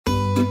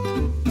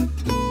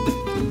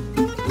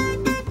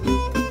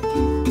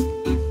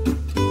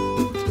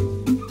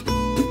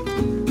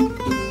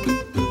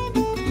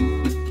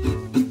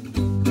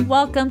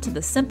Welcome to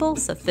the Simple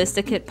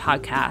Sophisticate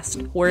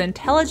podcast, where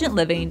intelligent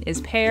living is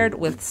paired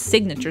with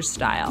signature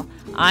style.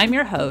 I'm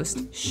your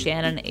host,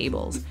 Shannon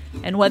Ables.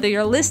 And whether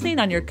you're listening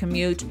on your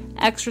commute,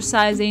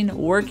 exercising,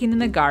 working in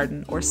the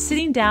garden, or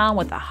sitting down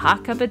with a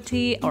hot cup of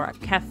tea or a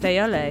cafe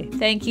au lait,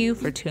 thank you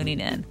for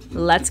tuning in.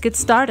 Let's get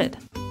started.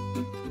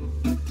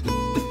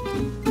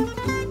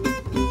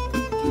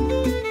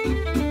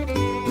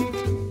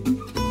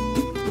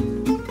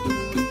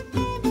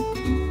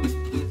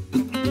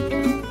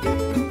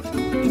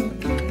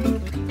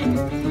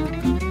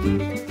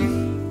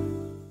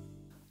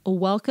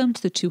 Welcome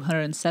to the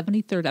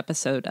 273rd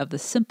episode of the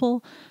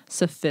Simple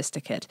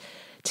Sophisticate.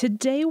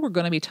 Today we're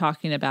going to be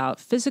talking about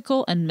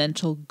physical and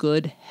mental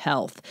good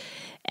health.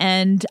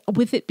 And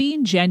with it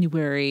being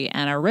January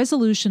and our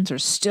resolutions are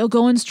still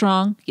going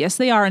strong, yes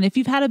they are, and if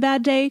you've had a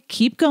bad day,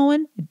 keep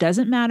going. It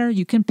doesn't matter.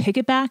 You can pick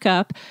it back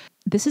up.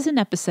 This is an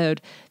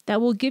episode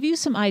that will give you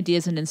some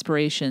ideas and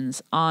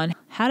inspirations on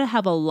how to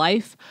have a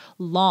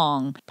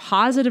lifelong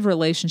positive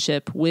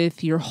relationship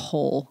with your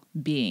whole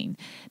being.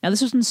 Now,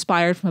 this was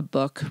inspired from a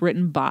book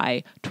written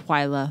by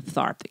Twyla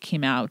Tharp that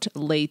came out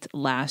late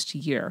last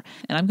year.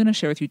 And I'm going to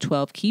share with you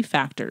 12 key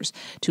factors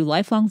to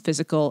lifelong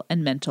physical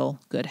and mental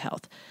good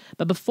health.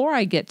 But before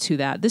I get to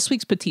that, this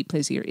week's Petit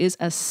Plaisir is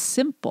a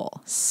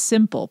simple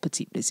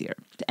Petit Plaisir.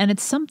 And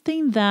it's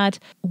something that,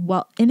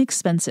 while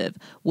inexpensive,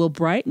 will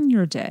brighten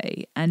your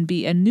day and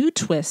be a new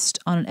twist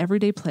on an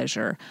everyday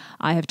pleasure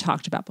I have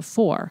talked about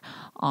before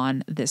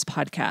on this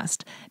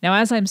podcast. Now,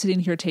 as I'm sitting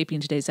here taping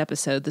today's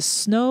episode, the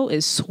snow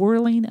is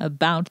swirling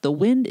about, the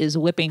wind is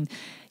whipping,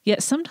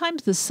 yet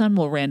sometimes the sun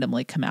will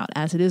randomly come out,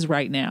 as it is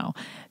right now.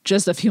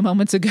 Just a few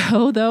moments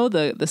ago, though,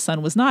 the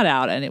sun was not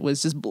out, and it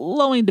was just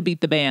blowing to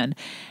beat the band.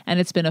 And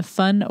it's been a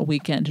fun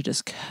weekend to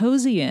just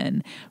cozy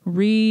in,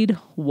 read,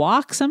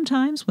 walk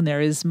sometimes when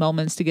there is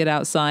moments to get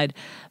outside,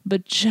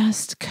 but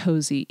just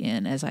cozy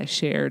in, as I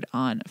shared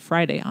on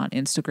Friday on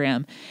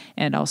Instagram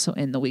and also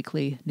in the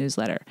weekly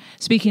newsletter.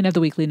 Speaking of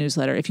the weekly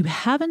newsletter, if you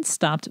haven't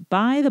stopped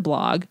by the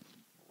blog,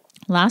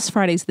 last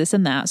Friday's This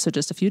and That, so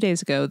just a few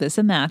days ago, This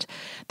and That,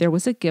 there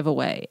was a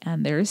giveaway,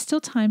 and there is still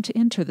time to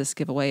enter this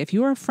giveaway. If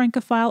you are a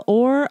Francophile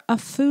or a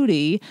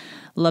foodie,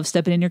 love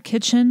stepping in your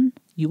kitchen,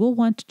 you will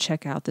want to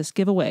check out this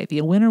giveaway.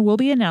 The winner will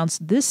be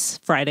announced this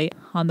Friday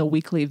on the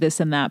weekly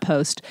This and That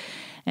post,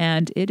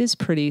 and it is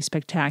pretty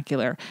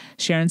spectacular.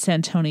 Sharon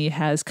Santoni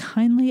has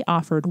kindly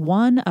offered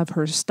one of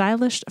her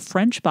stylish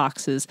French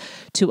boxes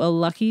to a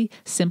lucky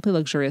Simply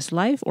Luxurious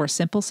Life or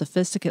Simple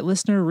Sophisticate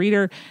listener,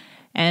 reader,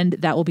 and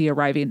that will be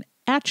arriving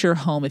at your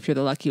home if you're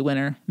the lucky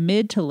winner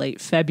mid to late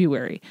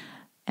February.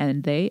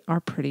 And they are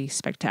pretty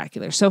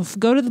spectacular. So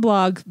go to the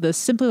blog, the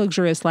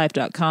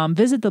simplyluxuriouslife.com,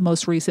 visit the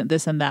most recent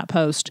This and That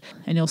post,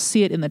 and you'll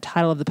see it in the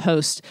title of the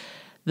post,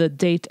 the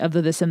date of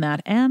the This and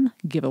That and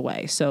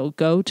giveaway. So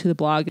go to the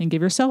blog and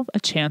give yourself a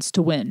chance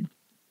to win.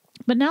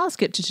 But now let's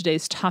get to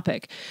today's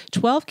topic,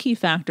 12 key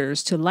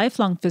factors to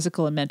lifelong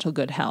physical and mental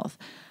good health.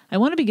 I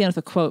want to begin with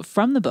a quote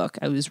from the book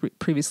I was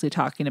previously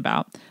talking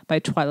about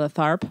by Twyla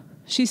Tharp.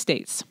 She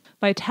states,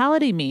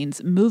 "Vitality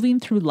means moving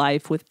through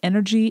life with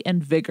energy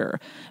and vigor,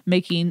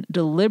 making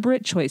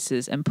deliberate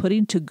choices and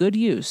putting to good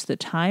use the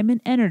time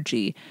and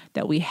energy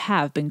that we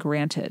have been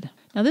granted."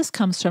 Now, this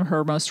comes from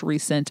her most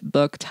recent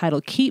book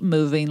titled Keep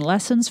Moving,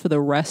 Lessons for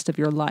the Rest of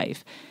Your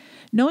Life.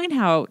 Knowing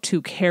how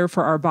to care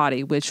for our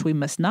body, which we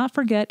must not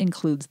forget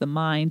includes the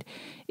mind,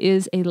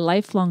 is a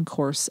lifelong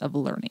course of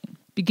learning.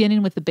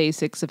 Beginning with the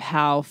basics of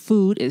how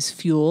food is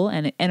fuel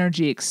and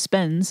energy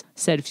expends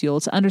said fuel,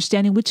 to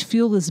understanding which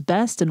fuel is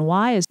best and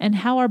why, and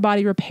how our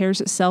body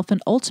repairs itself,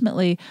 and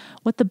ultimately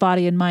what the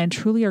body and mind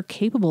truly are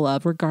capable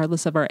of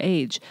regardless of our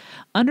age.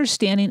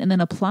 Understanding and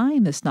then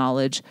applying this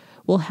knowledge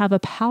will have a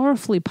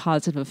powerfully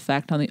positive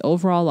effect on the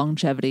overall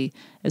longevity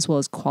as well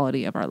as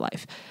quality of our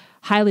life.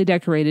 Highly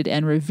decorated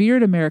and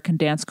revered American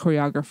dance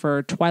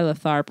choreographer Twyla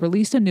Tharp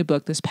released a new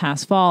book this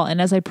past fall,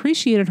 and as I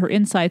appreciated her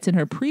insights in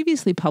her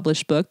previously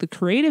published book, The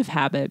Creative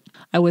Habit,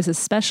 I was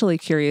especially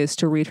curious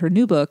to read her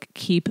new book,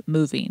 Keep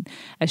Moving,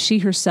 as she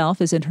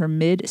herself is in her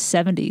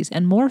mid-70s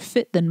and more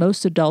fit than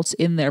most adults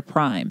in their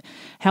prime.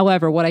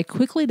 However, what I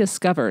quickly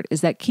discovered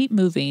is that Keep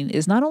Moving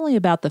is not only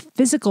about the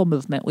physical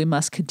movement we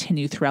must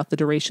continue throughout the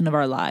duration of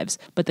our lives,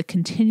 but the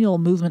continual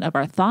movement of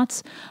our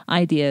thoughts,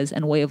 ideas,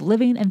 and way of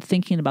living and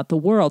thinking about the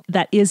world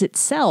that is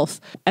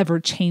itself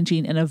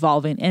ever-changing and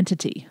evolving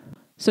entity.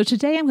 So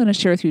today I'm going to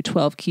share with you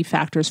 12 key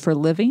factors for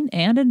living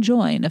and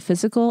enjoying a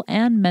physical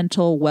and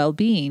mental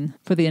well-being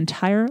for the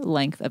entire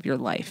length of your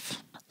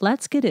life.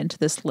 Let's get into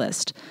this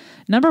list.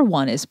 Number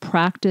 1 is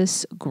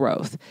practice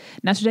growth.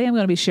 Now today I'm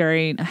going to be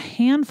sharing a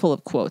handful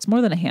of quotes,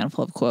 more than a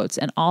handful of quotes,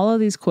 and all of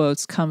these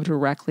quotes come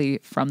directly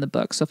from the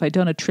book. So if I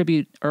don't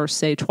attribute or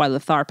say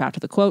Twyla Tharp after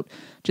the quote,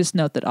 just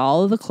note that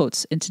all of the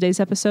quotes in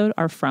today's episode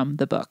are from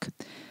the book.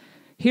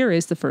 Here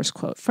is the first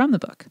quote from the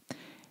book.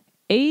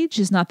 "Age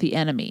is not the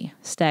enemy.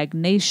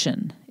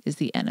 Stagnation is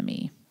the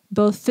enemy.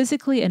 Both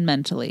physically and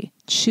mentally,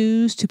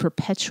 choose to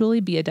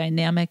perpetually be a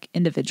dynamic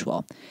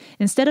individual.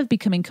 Instead of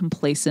becoming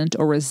complacent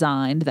or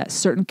resigned that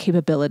certain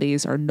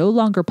capabilities are no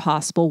longer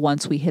possible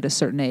once we hit a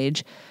certain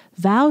age,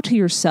 vow to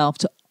yourself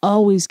to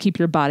always keep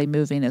your body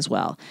moving as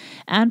well,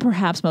 and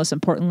perhaps most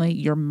importantly,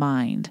 your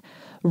mind.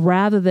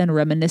 Rather than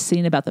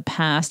reminiscing about the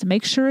past,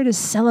 make sure it is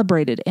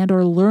celebrated and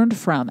or learned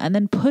from, and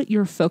then put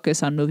your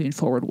focus on moving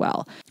forward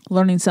well,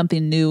 learning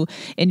something new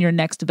in your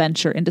next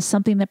venture into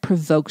something that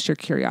provokes your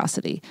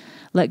curiosity.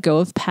 Let go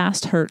of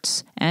past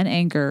hurts and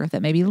anger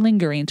that may be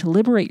lingering to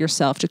liberate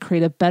yourself to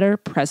create a better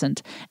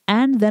present,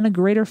 and then a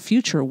greater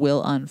future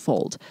will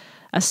unfold.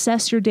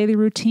 Assess your daily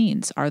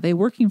routines. Are they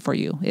working for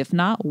you? If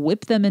not,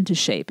 whip them into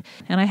shape.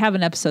 And I have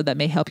an episode that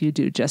may help you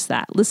do just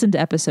that. Listen to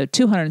episode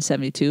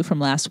 272 from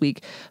last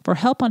week for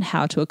help on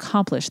how to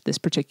accomplish this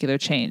particular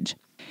change.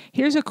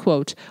 Here's a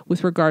quote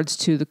with regards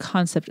to the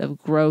concept of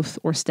growth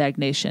or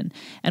stagnation.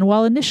 And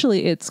while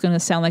initially it's going to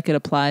sound like it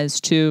applies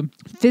to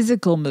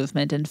physical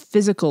movement and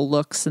physical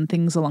looks and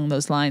things along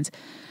those lines,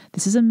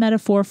 this is a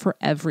metaphor for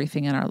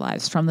everything in our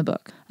lives from the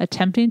book.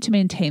 Attempting to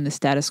maintain the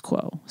status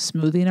quo,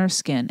 smoothing our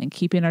skin and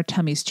keeping our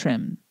tummies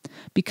trim,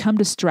 become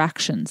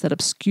distractions that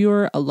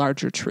obscure a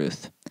larger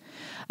truth.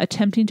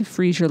 Attempting to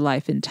freeze your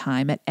life in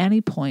time at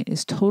any point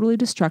is totally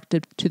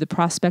destructive to the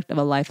prospect of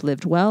a life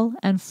lived well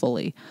and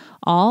fully.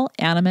 All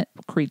animate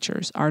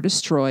creatures are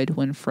destroyed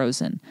when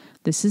frozen.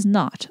 This is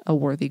not a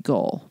worthy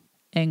goal.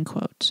 End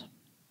quote.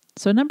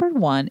 So number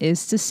 1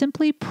 is to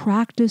simply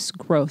practice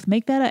growth.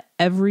 Make that an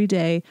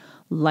everyday,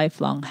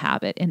 lifelong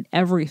habit in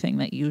everything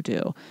that you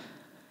do.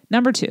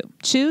 Number 2,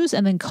 choose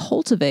and then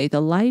cultivate the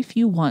life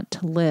you want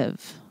to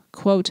live.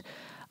 Quote,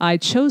 I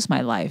chose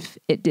my life.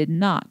 It did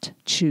not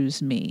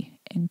choose me.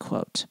 End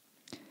quote.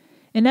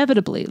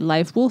 Inevitably,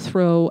 life will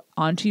throw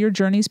onto your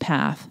journey's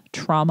path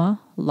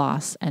trauma,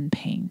 loss, and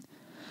pain.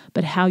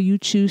 But how you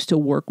choose to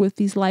work with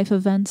these life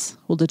events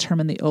will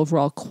determine the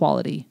overall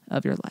quality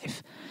of your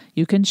life.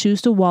 You can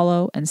choose to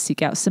wallow and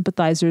seek out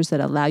sympathizers that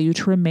allow you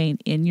to remain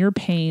in your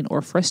pain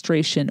or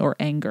frustration or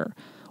anger.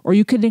 Or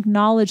you can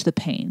acknowledge the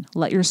pain,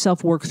 let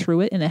yourself work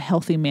through it in a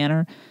healthy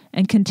manner,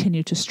 and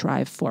continue to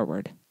strive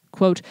forward.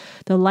 Quote,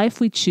 the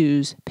life we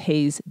choose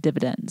pays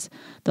dividends.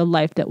 The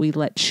life that we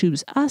let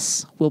choose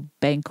us will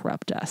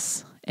bankrupt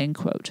us. End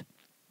quote.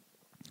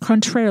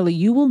 Contrarily,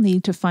 you will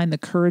need to find the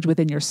courage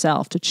within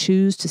yourself to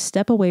choose to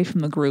step away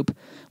from the group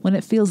when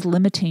it feels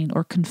limiting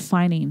or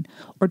confining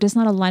or does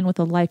not align with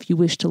the life you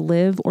wish to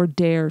live or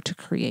dare to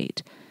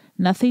create.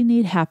 Nothing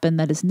need happen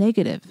that is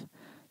negative,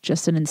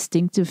 just an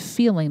instinctive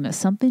feeling that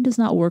something does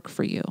not work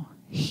for you.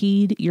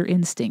 Heed your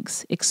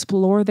instincts,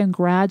 explore them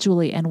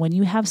gradually, and when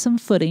you have some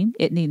footing,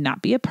 it need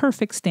not be a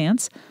perfect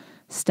stance,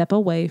 step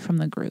away from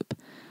the group.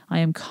 I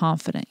am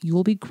confident you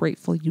will be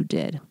grateful you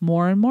did,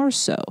 more and more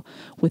so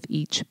with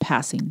each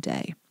passing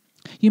day.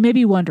 You may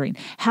be wondering,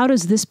 how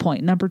does this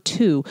point, number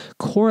 2,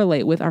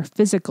 correlate with our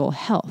physical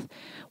health?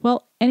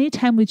 Well,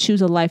 anytime we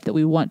choose a life that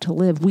we want to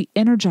live, we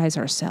energize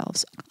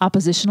ourselves.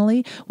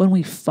 Oppositionally, when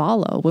we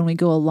follow, when we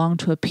go along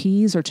to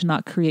appease or to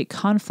not create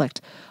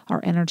conflict,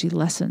 our energy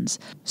lessens.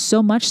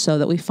 So much so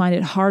that we find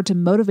it hard to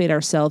motivate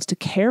ourselves to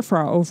care for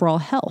our overall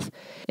health.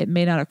 It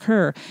may not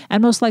occur,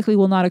 and most likely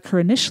will not occur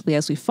initially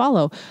as we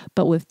follow,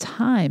 but with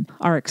time,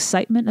 our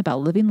excitement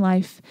about living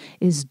life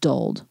is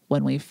dulled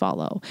when we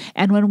follow.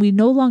 And when we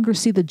no longer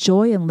see the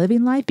joy in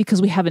living life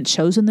because we haven't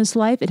chosen this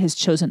life, it has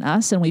chosen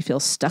us and we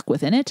feel stuck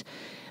within it,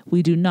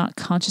 we do not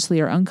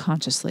consciously or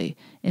unconsciously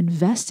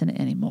invest in it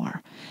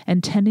anymore.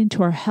 And tending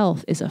to our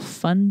health is a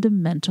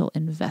fundamental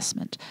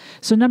investment.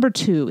 So number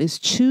 2 is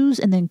choose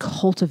and then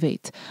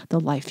cultivate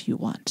the life you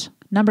want.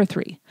 Number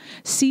 3,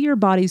 see your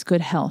body's good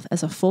health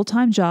as a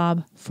full-time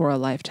job for a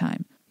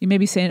lifetime. You may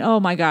be saying, oh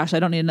my gosh, I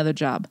don't need another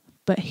job.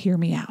 But hear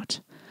me out.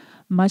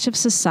 Much of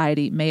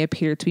society may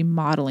appear to be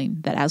modeling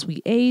that as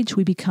we age,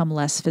 we become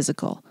less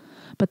physical.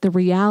 But the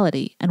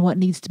reality and what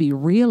needs to be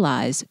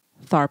realized,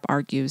 Tharp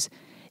argues,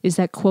 is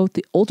that, quote,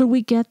 the older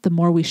we get, the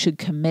more we should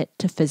commit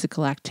to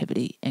physical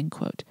activity, end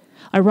quote.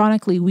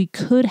 Ironically, we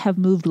could have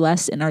moved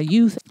less in our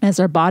youth as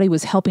our body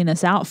was helping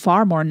us out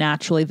far more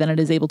naturally than it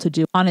is able to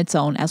do on its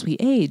own as we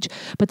age.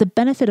 But the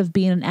benefit of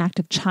being an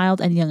active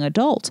child and young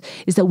adult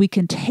is that we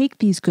can take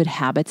these good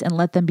habits and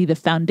let them be the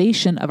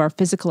foundation of our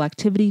physical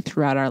activity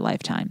throughout our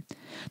lifetime.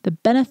 The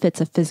benefits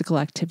of physical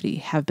activity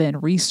have been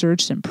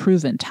researched and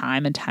proven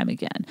time and time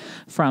again,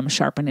 from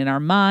sharpening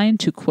our mind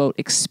to, quote,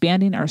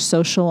 expanding our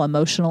social,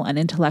 emotional, and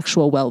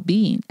intellectual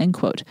well-being, end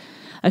quote.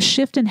 A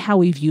shift in how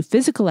we view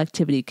physical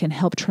activity can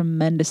help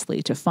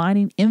tremendously to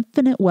finding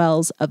infinite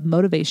wells of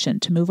motivation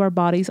to move our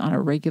bodies on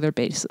a regular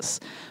basis.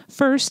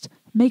 First,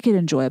 make it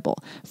enjoyable.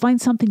 Find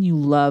something you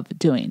love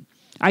doing.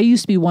 I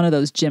used to be one of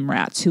those gym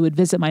rats who would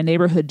visit my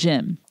neighborhood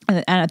gym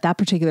And at that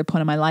particular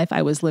point in my life,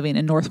 I was living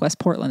in Northwest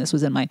Portland. This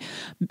was in my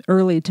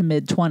early to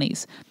mid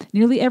 20s.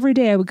 Nearly every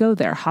day I would go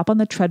there, hop on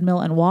the treadmill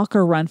and walk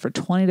or run for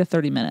 20 to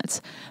 30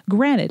 minutes.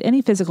 Granted,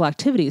 any physical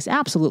activity is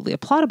absolutely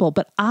applaudable,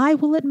 but I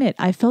will admit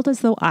I felt as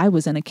though I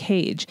was in a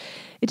cage.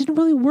 It didn't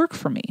really work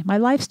for me. My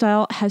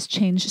lifestyle has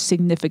changed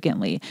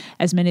significantly,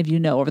 as many of you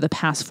know, over the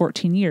past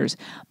 14 years.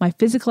 My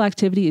physical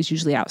activity is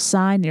usually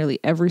outside nearly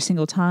every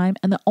single time,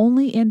 and the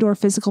only indoor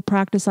physical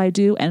practice I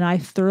do, and I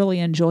thoroughly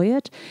enjoy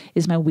it,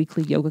 is my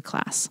weekly yoga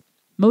class.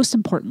 Most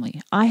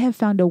importantly, I have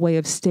found a way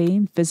of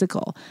staying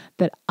physical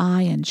that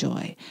I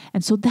enjoy.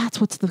 And so that's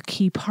what's the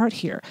key part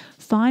here.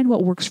 Find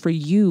what works for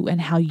you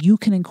and how you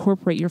can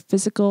incorporate your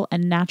physical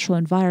and natural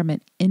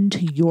environment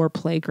into your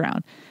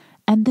playground.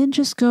 And then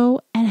just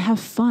go and have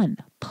fun,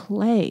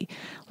 play.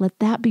 Let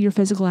that be your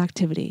physical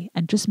activity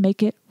and just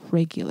make it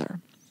regular.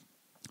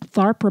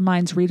 Tharp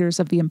reminds readers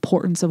of the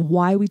importance of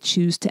why we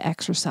choose to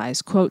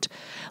exercise. Quote,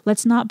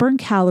 "Let's not burn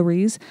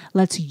calories.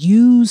 Let's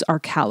use our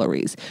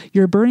calories.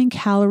 You're burning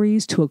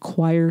calories to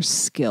acquire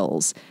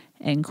skills."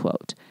 End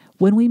quote.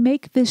 When we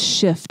make this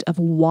shift of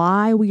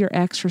why we are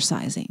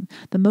exercising,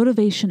 the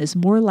motivation is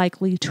more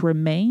likely to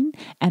remain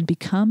and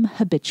become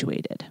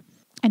habituated.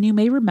 And you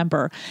may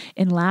remember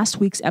in last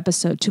week's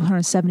episode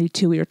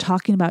 272, we were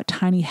talking about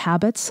tiny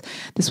habits.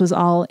 This was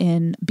all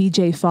in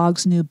BJ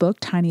Fogg's new book,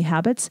 Tiny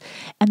Habits.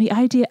 And the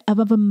idea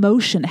of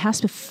emotion, it has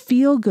to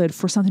feel good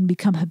for something to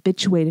become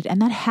habituated.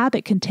 And that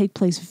habit can take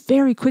place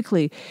very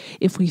quickly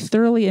if we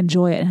thoroughly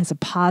enjoy it and has a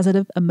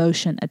positive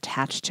emotion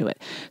attached to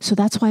it. So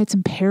that's why it's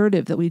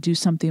imperative that we do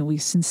something we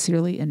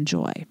sincerely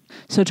enjoy.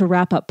 So to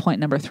wrap up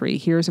point number 3,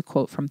 here's a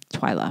quote from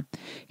Twyla.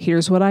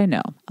 "Here's what I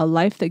know. A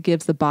life that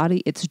gives the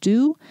body its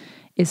due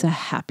is a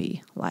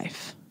happy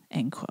life."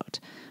 End quote.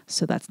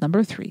 So that's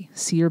number 3.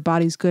 See your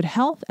body's good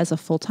health as a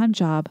full-time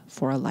job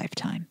for a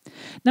lifetime.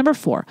 Number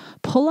 4,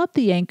 pull up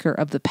the anchor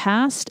of the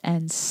past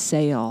and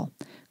sail.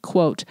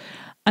 Quote,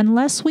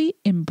 "Unless we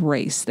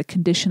embrace the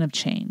condition of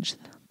change,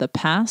 the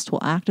past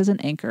will act as an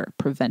anchor,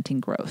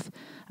 preventing growth.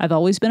 I've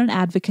always been an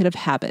advocate of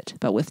habit,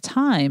 but with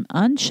time,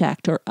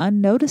 unchecked or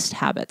unnoticed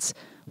habits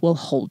will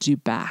hold you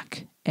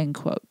back." End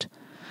quote.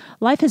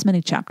 Life has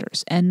many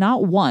chapters, and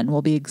not one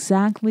will be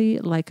exactly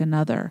like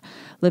another.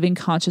 Living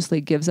consciously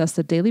gives us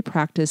the daily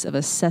practice of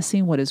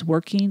assessing what is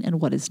working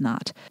and what is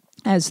not.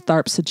 As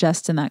Tharp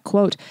suggests in that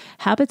quote,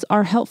 habits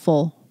are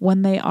helpful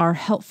when they are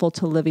helpful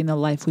to living the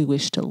life we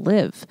wish to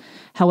live.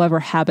 However,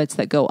 habits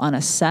that go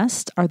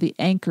unassessed are the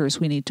anchors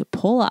we need to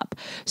pull up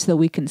so that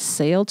we can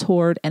sail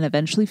toward and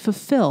eventually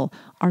fulfill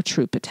our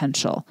true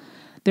potential.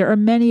 There are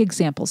many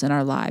examples in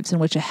our lives in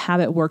which a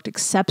habit worked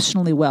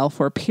exceptionally well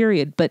for a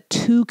period, but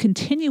to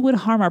continue would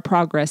harm our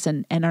progress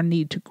and our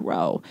need to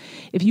grow.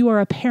 If you are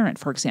a parent,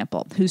 for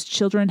example, whose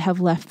children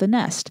have left the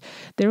nest,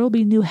 there will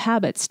be new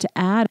habits to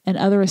add and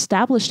other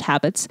established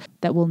habits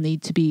that will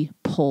need to be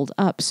pulled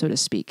up, so to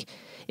speak.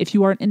 If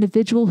you are an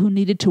individual who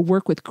needed to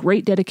work with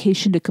great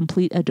dedication to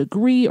complete a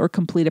degree or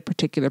complete a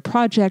particular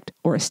project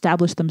or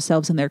establish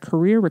themselves in their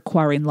career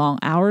requiring long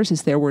hours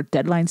as there were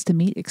deadlines to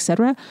meet,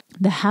 etc.,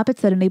 the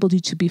habits that enabled you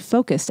to be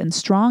focused and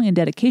strong in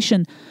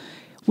dedication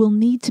will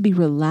need to be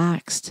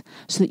relaxed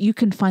so that you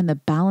can find the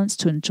balance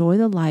to enjoy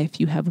the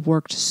life you have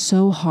worked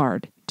so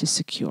hard to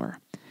secure.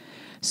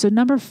 So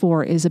number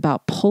 4 is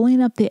about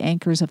pulling up the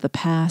anchors of the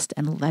past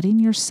and letting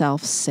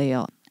yourself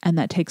sail. And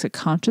that takes a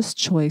conscious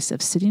choice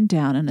of sitting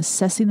down and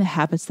assessing the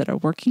habits that are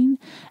working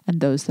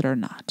and those that are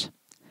not.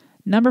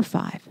 Number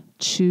 5,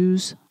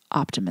 choose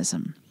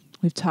optimism.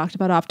 We've talked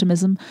about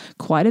optimism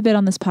quite a bit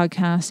on this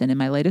podcast and in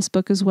my latest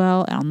book as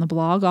well, and on the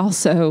blog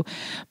also.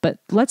 But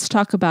let's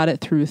talk about it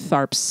through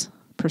Tharp's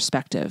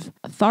perspective.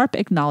 Tharp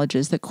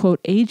acknowledges that,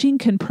 quote, "Aging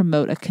can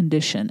promote a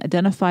condition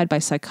identified by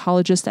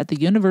psychologists at the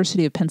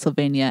University of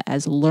Pennsylvania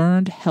as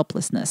learned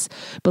helplessness.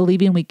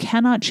 Believing we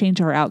cannot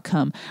change our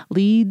outcome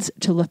leads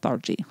to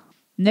lethargy.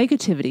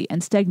 Negativity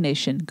and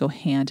stagnation go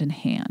hand in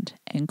hand,"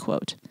 end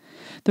quote.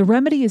 The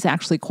remedy is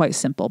actually quite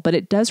simple, but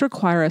it does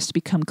require us to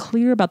become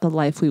clear about the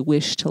life we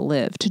wish to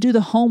live, to do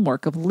the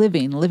homework of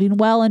living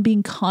well, and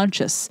being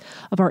conscious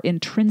of our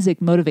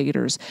intrinsic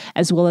motivators,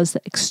 as well as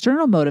the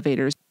external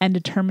motivators, and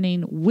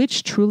determining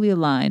which truly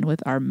align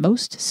with our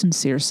most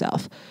sincere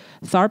self.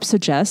 Tharp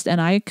suggests, and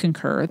I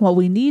concur, what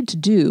we need to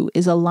do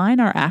is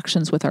align our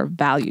actions with our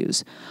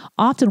values.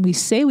 Often we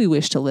say we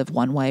wish to live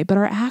one way, but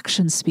our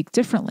actions speak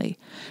differently.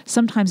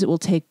 Sometimes it will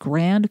take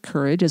grand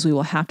courage, as we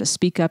will have to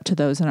speak up to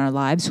those in our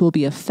lives who will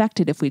be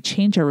affected if we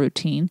change our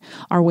routine,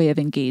 our way of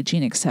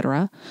engaging,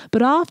 etc.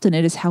 But often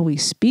it is how we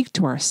speak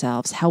to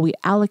ourselves, how we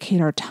allocate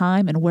our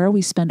time, and where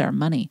we spend our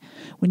money.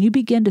 When you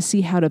begin to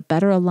see how to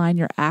better align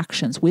your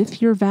actions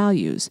with your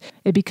values,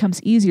 it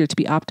becomes easier to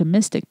be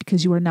optimistic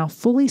because you are now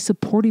fully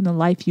supporting the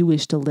life you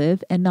wish to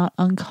live and not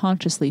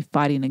unconsciously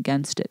fighting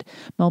against it.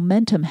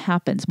 Momentum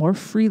happens more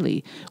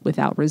freely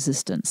without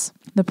resistance.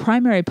 The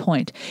primary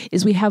point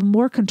is we have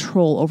more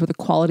control over the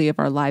quality of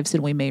our lives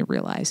than we may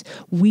realize.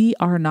 We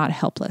are not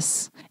helpless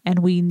hopeless. And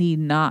we need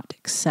not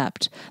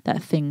accept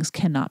that things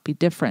cannot be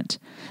different.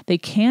 They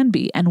can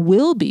be and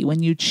will be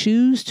when you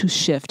choose to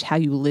shift how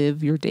you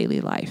live your daily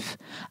life.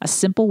 A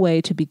simple way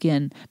to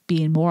begin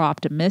being more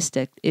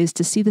optimistic is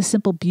to see the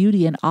simple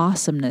beauty and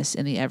awesomeness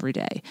in the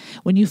everyday.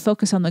 When you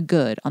focus on the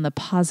good, on the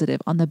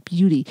positive, on the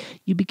beauty,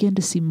 you begin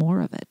to see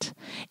more of it.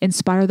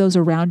 Inspire those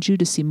around you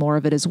to see more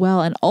of it as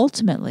well, and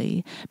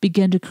ultimately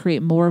begin to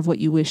create more of what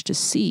you wish to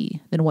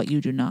see than what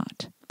you do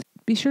not.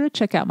 Be sure to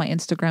check out my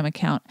Instagram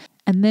account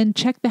and then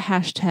check the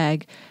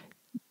hashtag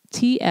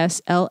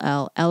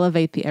TSLL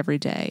Elevate the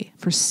Everyday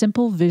for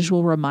simple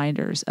visual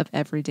reminders of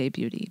everyday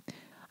beauty.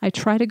 I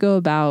try to go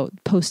about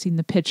posting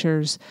the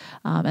pictures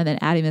and then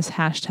adding this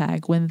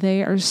hashtag when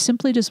they are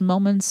simply just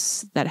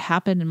moments that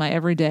happen in my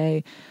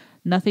everyday.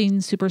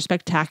 Nothing super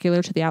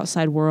spectacular to the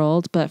outside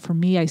world, but for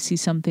me, I see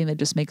something that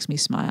just makes me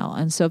smile.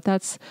 And so if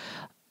that's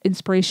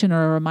inspiration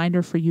or a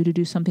reminder for you to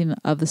do something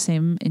of the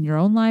same in your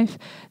own life,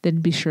 then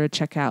be sure to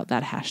check out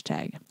that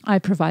hashtag. I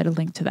provide a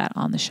link to that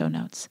on the show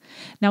notes.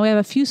 Now, we have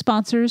a few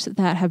sponsors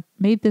that have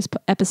made this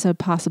episode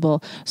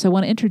possible, so I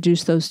want to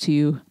introduce those to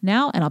you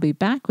now, and I'll be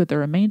back with the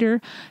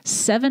remainder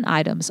 7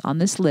 items on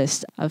this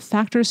list of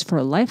factors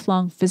for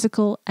lifelong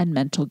physical and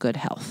mental good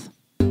health.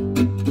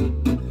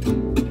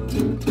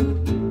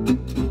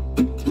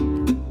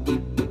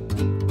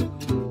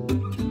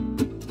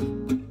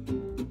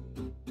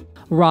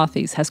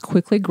 Rothy's has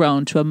quickly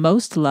grown to a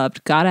most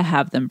loved Gotta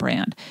Have Them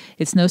brand.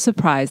 It's no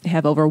surprise they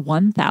have over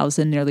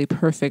 1,000 nearly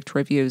perfect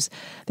reviews.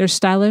 They're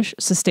stylish,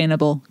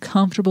 sustainable,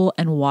 comfortable,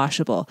 and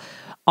washable,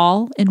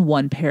 all in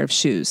one pair of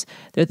shoes.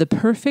 They're the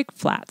perfect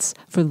flats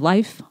for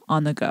life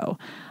on the go.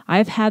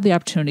 I've had the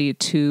opportunity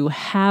to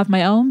have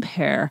my own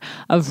pair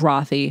of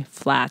Rothy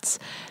flats,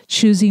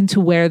 choosing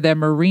to wear their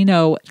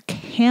merino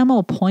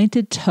camel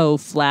pointed toe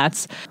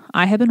flats.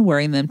 I have been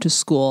wearing them to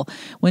school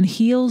when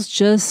heels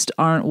just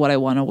aren't what I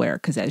want to wear,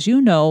 because as you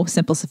know,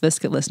 Simple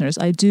Sophisticate listeners,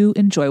 I do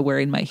enjoy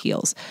wearing my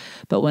heels.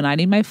 But when I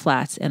need my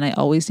flats, and I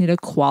always need a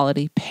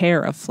quality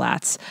pair of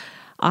flats,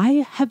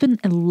 I have been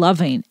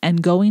loving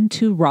and going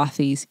to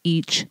Rothy's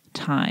each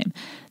time.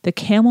 The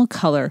camel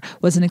color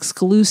was an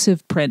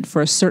exclusive print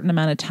for a certain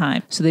amount of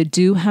time, so they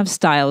do have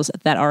styles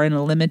that are in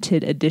a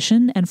limited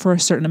edition and for a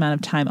certain amount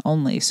of time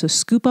only. So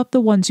scoop up the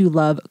ones you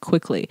love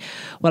quickly.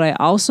 What I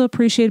also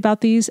appreciate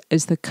about these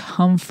is the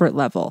comfort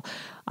level.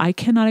 I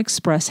cannot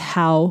express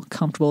how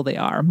comfortable they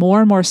are. More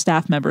and more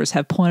staff members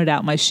have pointed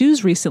out my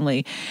shoes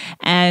recently,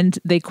 and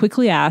they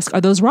quickly ask, "Are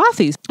those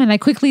Rothy's?" And I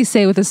quickly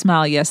say with a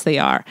smile, "Yes, they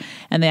are."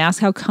 And they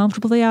ask how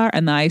comfortable they are,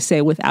 and I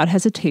say without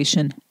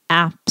hesitation,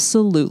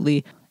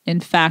 absolutely. In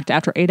fact,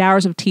 after 8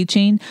 hours of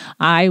teaching,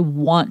 I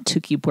want to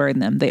keep wearing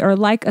them. They are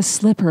like a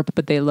slipper,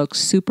 but they look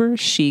super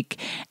chic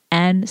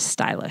and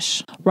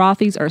stylish.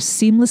 Rothy's are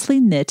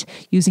seamlessly knit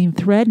using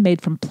thread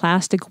made from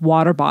plastic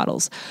water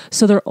bottles,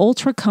 so they're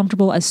ultra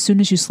comfortable as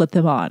soon as you slip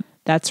them on.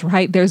 That's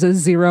right, there's a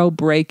 0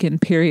 break-in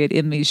period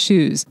in these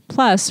shoes.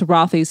 Plus,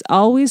 Rothy's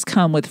always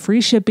come with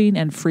free shipping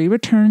and free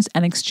returns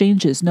and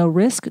exchanges. No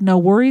risk, no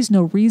worries,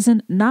 no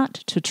reason not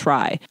to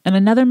try. And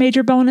another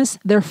major bonus,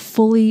 they're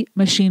fully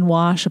machine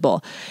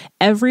washable.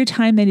 Every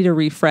time they need a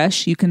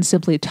refresh, you can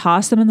simply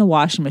toss them in the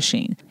washing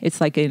machine. It's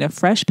like getting a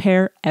fresh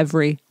pair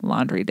every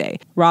laundry day.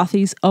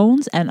 Rothy's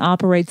owns and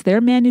operates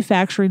their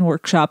manufacturing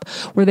workshop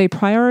where they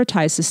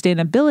prioritize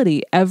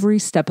sustainability every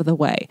step of the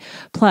way.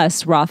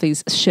 Plus,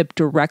 Rothy's ship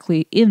directly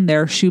in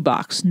their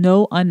shoebox.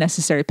 No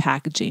unnecessary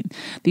packaging.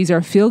 These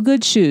are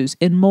feel-good shoes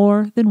in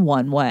more than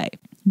one way.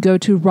 Go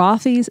to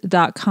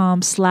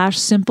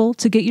rothys.com/simple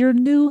to get your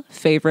new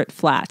favorite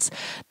flats.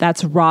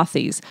 That's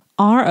Rothys,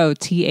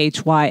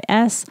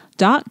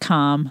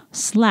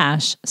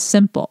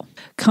 ROTHYS.com/simple.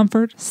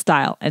 Comfort,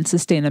 style, and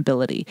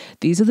sustainability.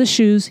 These are the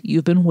shoes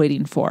you've been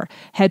waiting for.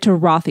 Head to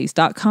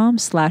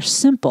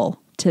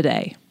rothys.com/simple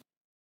today.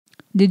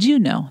 Did you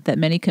know that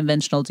many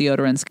conventional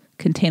deodorants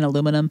contain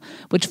aluminum,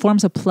 which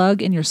forms a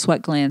plug in your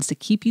sweat glands to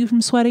keep you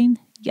from sweating?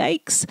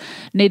 Yikes!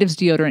 Native's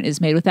deodorant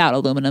is made without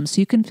aluminum, so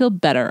you can feel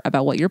better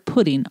about what you're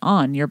putting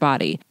on your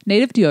body.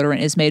 Native deodorant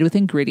is made with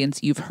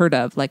ingredients you've heard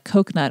of, like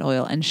coconut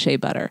oil and shea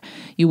butter.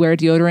 You wear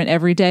deodorant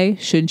every day,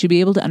 shouldn't you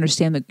be able to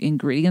understand the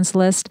ingredients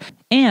list?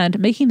 And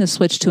making the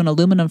switch to an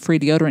aluminum-free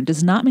deodorant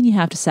does not mean you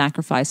have to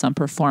sacrifice on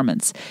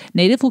performance.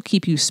 Native will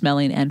keep you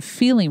smelling and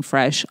feeling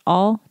fresh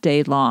all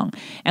day long.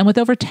 And with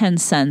over 10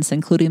 scents,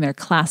 including their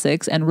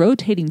classics and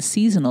rotating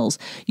seasonals,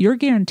 you're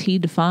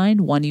guaranteed to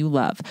find one you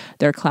love.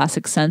 Their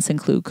classic scents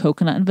include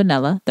coconut and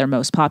vanilla, their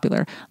most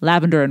popular,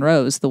 lavender and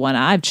rose, the one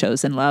I've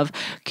chosen, love,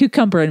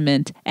 cucumber and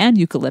mint, and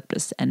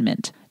eucalyptus and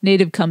mint.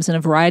 Native comes in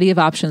a variety of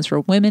options for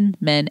women,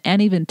 men,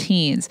 and even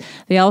teens.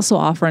 They also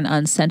offer an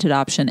unscented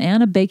option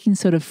and a baking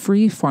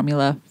soda-free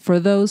formula for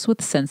those with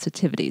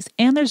sensitivities.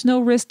 And there's no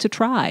risk to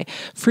try.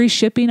 Free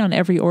shipping on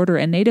every order,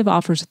 and Native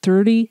offers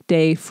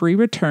 30-day free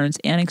returns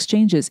and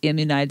exchanges in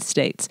the United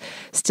States.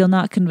 Still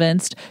not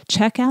convinced?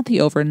 Check out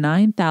the over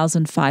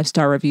 9,000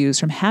 5-star reviews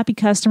from happy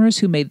customers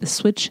who made the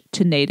switch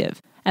to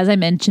Native. As I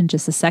mentioned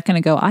just a second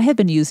ago, I have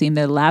been using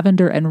the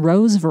lavender and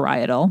rose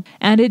varietal,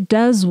 and it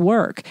does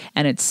work,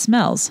 and it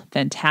smells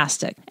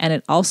fantastic. And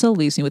it also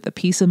leaves me with a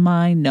peace of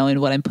mind knowing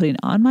what I'm putting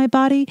on my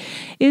body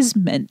is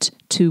meant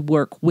to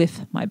work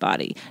with my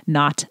body,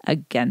 not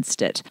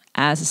against it.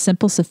 As a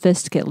Simple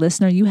Sophisticate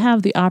listener, you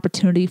have the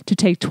opportunity to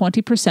take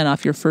 20%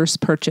 off your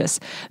first purchase.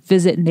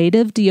 Visit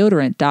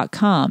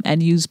nativedeodorant.com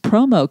and use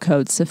promo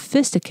code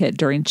Sophisticate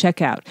during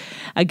checkout.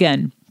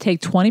 Again, take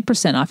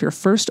 20% off your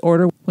first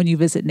order when you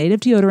visit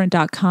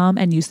nativedeodorant.com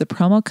and use the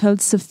promo code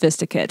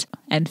Sophisticate,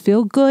 and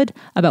feel good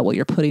about what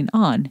you're putting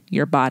on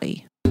your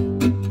body.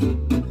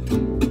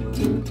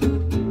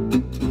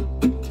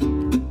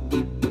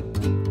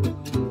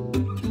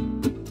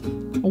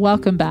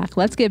 Welcome back.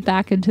 Let's get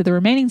back into the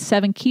remaining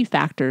 7 key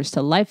factors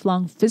to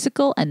lifelong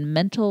physical and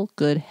mental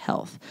good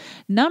health.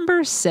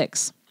 Number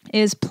 6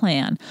 is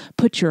plan.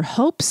 Put your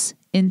hopes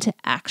into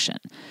action.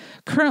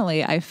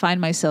 Currently, I find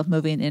myself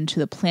moving into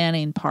the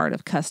planning part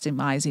of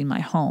customizing my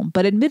home,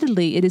 but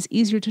admittedly, it is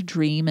easier to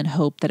dream and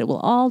hope that it will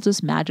all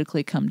just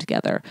magically come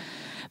together.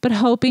 But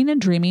hoping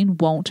and dreaming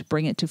won't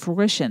bring it to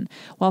fruition.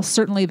 While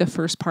certainly the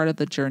first part of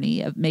the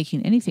journey of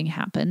making anything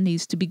happen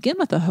needs to begin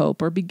with a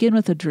hope or begin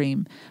with a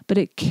dream, but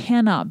it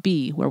cannot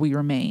be where we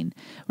remain.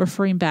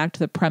 Referring back to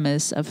the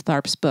premise of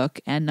Tharp's book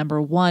and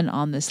number 1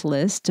 on this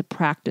list, to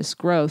practice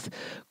growth,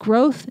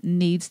 growth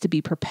needs to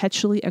be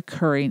perpetually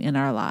occurring in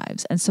our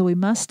lives. And so we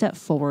must step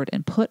forward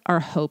and put our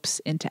hopes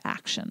into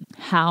action.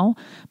 How?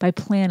 By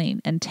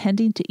planning and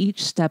tending to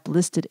each step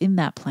listed in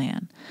that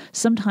plan.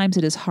 Sometimes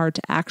it is hard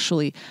to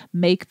actually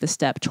make the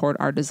step toward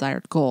our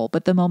desired goal,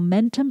 but the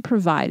momentum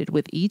provided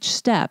with each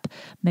step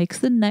makes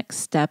the next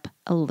step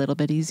a little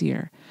bit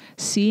easier.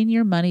 Seeing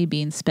your money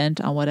being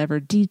spent on whatever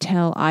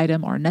detail,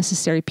 item, or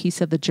necessary piece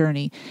of the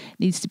journey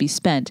needs to be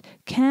spent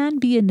can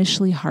be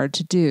initially hard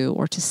to do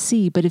or to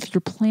see, but if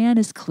your plan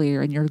is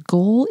clear and your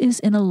goal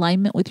is in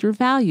alignment with your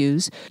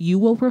values, you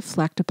will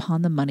reflect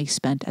upon the money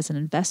spent as an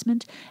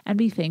investment and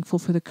be thankful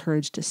for the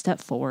courage to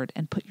step forward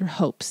and put your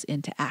hopes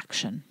into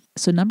action.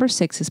 So number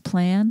 6 is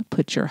plan,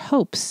 put your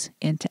hopes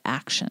into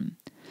action.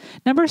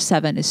 Number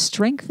 7 is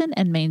strengthen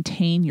and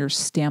maintain your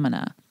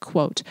stamina.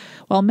 Quote,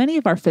 while many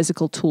of our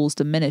physical tools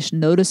diminish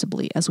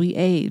noticeably as we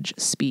age,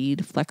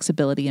 speed,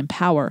 flexibility, and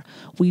power,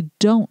 we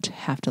don't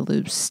have to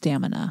lose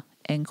stamina.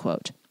 End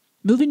quote.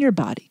 Moving your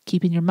body,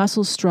 keeping your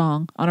muscles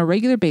strong on a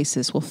regular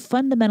basis will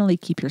fundamentally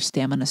keep your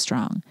stamina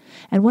strong.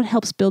 And what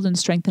helps build and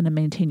strengthen and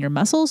maintain your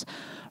muscles?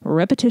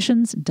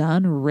 Repetitions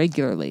done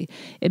regularly.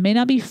 It may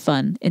not be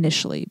fun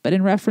initially, but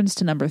in reference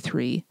to number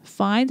 3,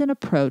 find an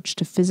approach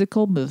to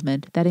physical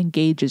movement that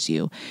engages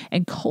you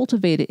and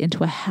cultivate it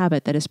into a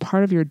habit that is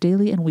part of your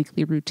daily and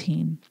weekly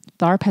routine.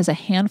 Tharp has a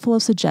handful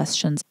of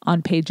suggestions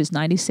on pages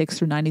 96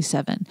 through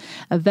 97.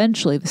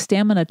 Eventually, the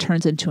stamina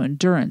turns into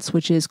endurance,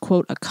 which is,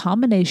 quote, a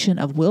combination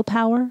of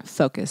willpower,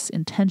 focus,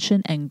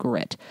 intention, and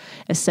grit.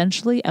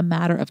 Essentially a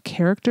matter of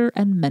character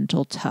and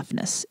mental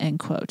toughness, end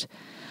quote.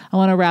 I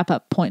want to wrap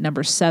up point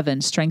number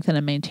 7, strengthen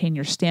and maintain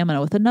your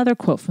stamina, with another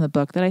quote from the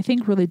book that I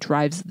think really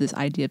drives this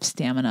idea of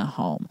stamina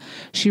home.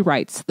 She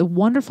writes, the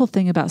wonderful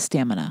thing about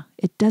stamina,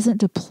 it doesn't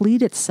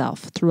deplete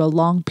itself through a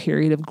long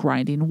period of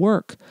grinding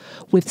work.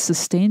 With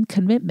sustained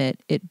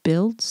commitment, it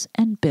builds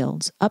and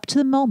builds up to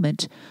the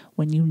moment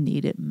when you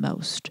need it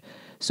most.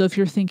 So if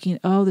you're thinking,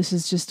 oh, this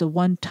is just a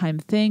one-time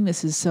thing,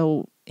 this is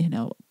so,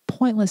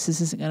 pointless,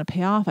 this isn't going to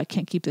pay off, I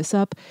can't keep this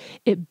up,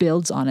 it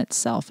builds on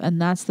itself.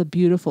 And that's the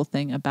beautiful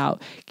thing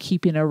about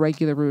keeping a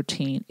regular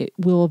routine. It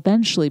will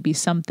eventually be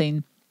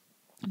something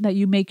that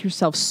you make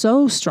yourself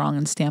so strong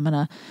in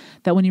stamina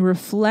that when you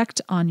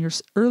reflect on your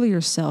earlier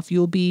self,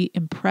 you'll be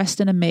impressed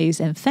and amazed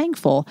and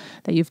thankful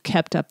that you've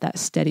kept up that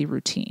steady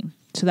routine.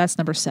 So that's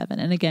number 7.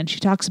 And again, she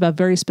talks about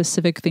very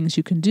specific things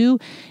you can do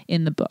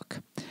in the book.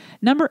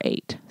 Number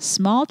 8,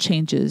 small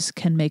changes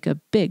can make a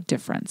big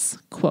difference.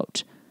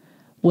 Quote,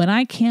 when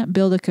I can't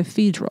build a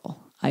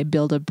cathedral, I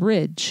build a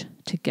bridge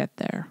to get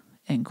there,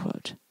 end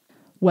quote.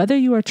 Whether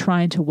you are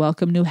trying to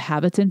welcome new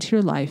habits into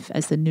your life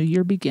as the new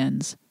year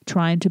begins,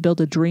 trying to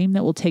build a dream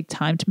that will take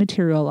time to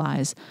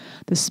materialize,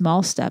 the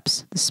small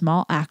steps, the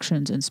small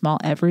actions, and small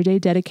everyday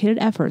dedicated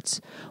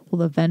efforts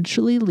will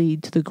eventually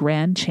lead to the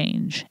grand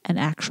change and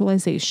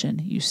actualization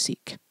you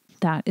seek.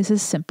 That is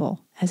as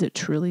simple as it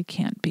truly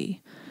can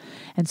be.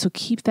 And so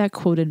keep that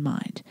quote in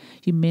mind.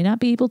 You may not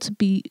be able to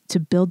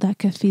build that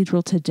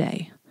cathedral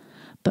today,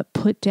 but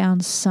put down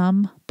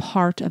some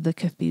part of the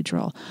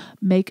cathedral.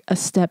 Make a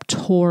step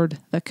toward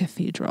the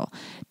cathedral.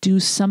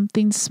 Do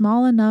something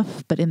small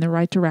enough, but in the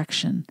right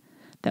direction,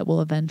 that will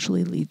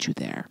eventually lead you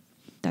there.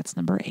 That's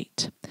number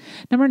 8.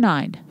 Number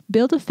 9,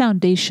 build a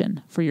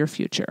foundation for your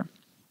future.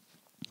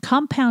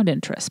 Compound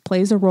interest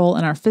plays a role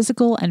in our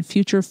physical and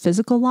future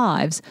physical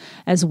lives,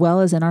 as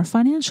well as in our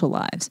financial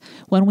lives.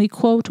 When we,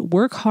 quote,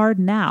 work hard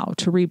now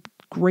to reap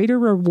greater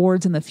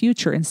rewards in the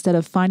future instead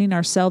of finding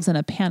ourselves in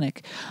a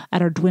panic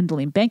at our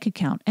dwindling bank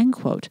account, end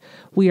quote,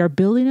 we are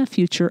building a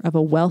future of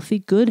a wealthy,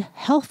 good,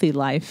 healthy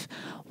life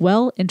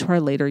well into our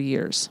later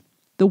years.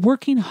 The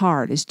working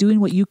hard is doing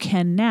what you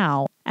can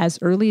now as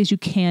early as you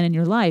can in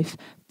your life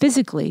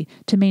physically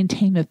to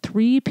maintain the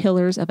 3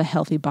 pillars of a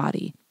healthy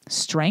body: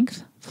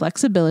 strength,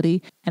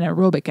 flexibility, and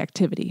aerobic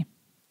activity.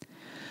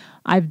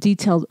 I've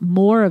detailed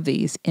more of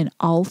these in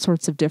all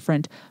sorts of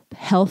different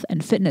health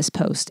and fitness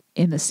posts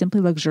in the Simply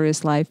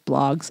Luxurious Life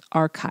blog's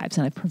archives,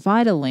 and I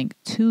provide a link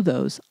to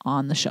those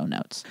on the show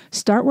notes.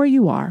 Start where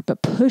you are,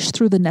 but push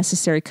through the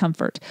necessary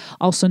comfort,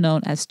 also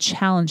known as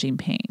challenging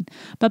pain.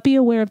 But be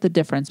aware of the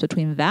difference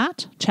between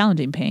that,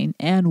 challenging pain,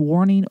 and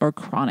warning or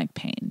chronic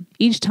pain.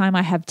 Each time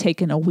I have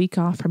taken a week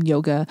off from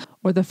yoga,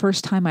 or the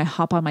first time I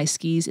hop on my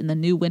skis in the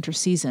new winter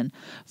season,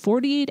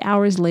 48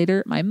 hours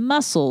later, my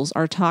muscles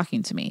are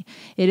talking to me.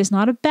 It is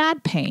not a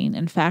bad pain.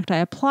 In fact, I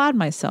applaud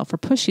myself for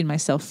pushing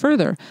myself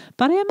further,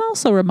 but I am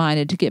also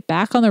reminded to get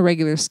back on the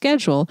regular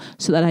schedule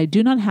so that I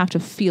do not have to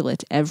feel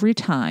it every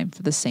time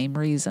for the same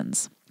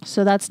reasons.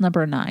 So that's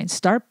number 9.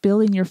 Start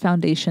building your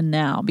foundation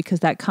now,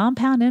 because that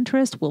compound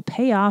interest will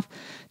pay off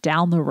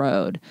down the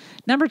road.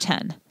 Number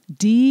 10,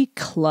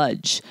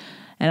 decludge.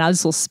 And I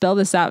just will spell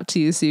this out to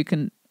you so you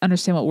can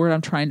understand what word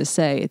I'm trying to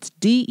say. It's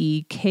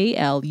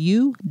DEKLUDGE.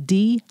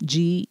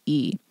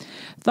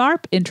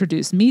 Tharp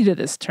introduced me to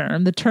this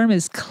term. The term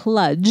is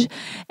kludge,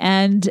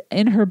 and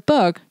in her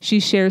book, she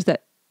shares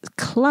that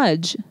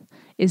kludge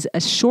is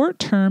a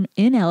short-term,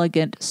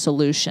 inelegant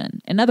solution.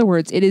 In other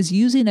words, it is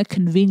using a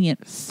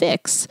convenient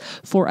fix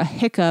for a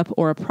hiccup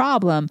or a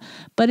problem,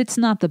 but it's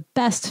not the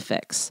best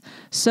fix.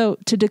 So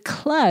to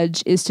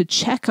decludge is to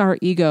check our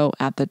ego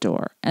at the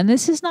door. And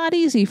this is not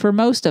easy for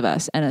most of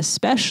us, and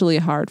especially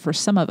hard for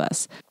some of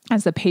us.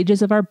 As the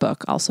pages of our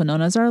book, also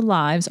known as our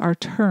lives, are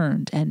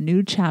turned and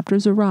new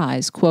chapters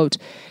arise, quote,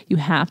 you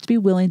have to be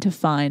willing to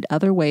find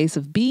other ways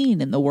of being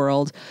in the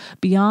world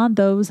beyond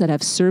those that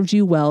have served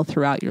you well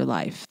throughout your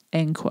life,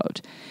 end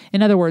quote.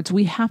 In other words,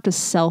 we have to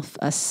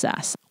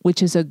self-assess,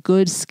 which is a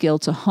good skill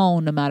to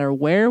hone no matter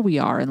where we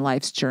are in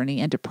life's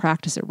journey, and to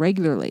practice it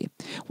regularly.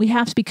 We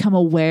have to become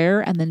aware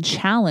and then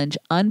challenge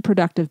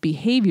unproductive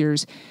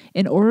behaviors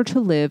in order to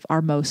live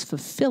our most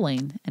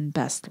fulfilling and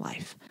best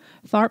life.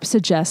 Tharp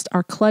suggests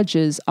our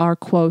kludges are,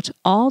 quote,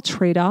 all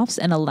trade-offs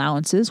and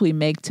allowances we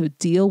make to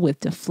deal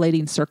with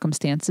deflating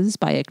circumstances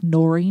by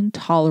ignoring,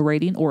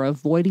 tolerating, or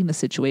avoiding the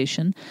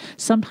situation.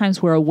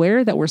 Sometimes we're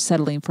aware that we're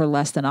settling for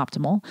less than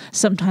optimal.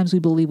 Sometimes we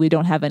believe we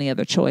don't have any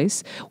other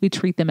choice. We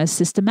treat them as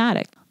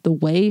systematic, the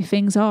way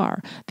things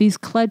are. These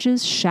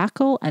kludges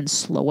shackle and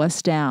slow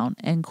us down,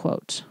 end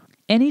quote.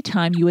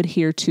 Anytime you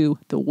adhere to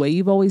the way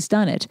you've always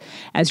done it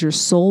as your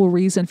sole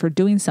reason for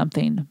doing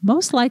something,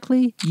 most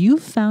likely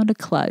you've found a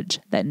kludge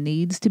that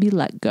needs to be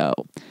let go.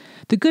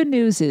 The good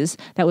news is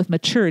that with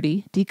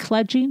maturity,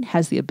 decludging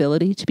has the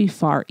ability to be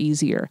far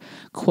easier.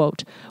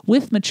 Quote,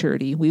 with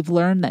maturity, we've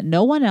learned that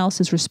no one else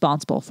is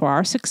responsible for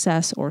our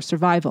success or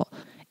survival.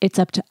 It's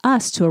up to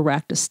us to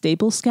erect a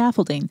stable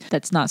scaffolding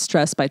that's not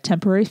stressed by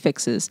temporary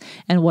fixes,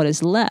 and what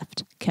is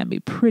left can be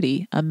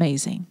pretty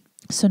amazing.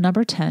 So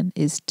number 10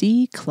 is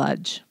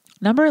decludge.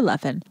 Number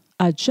 11,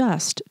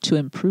 adjust to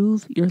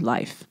improve your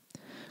life.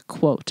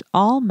 Quote,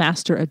 all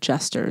master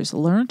adjusters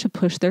learn to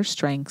push their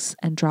strengths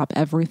and drop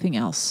everything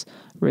else: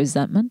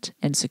 resentment,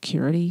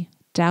 insecurity,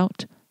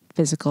 doubt,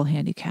 physical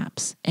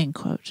handicaps, end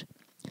quote.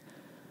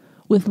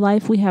 With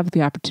life, we have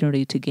the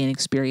opportunity to gain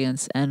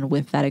experience, and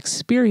with that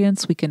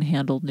experience, we can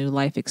handle new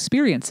life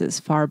experiences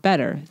far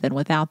better than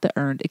without the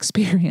earned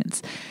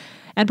experience.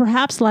 And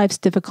perhaps life's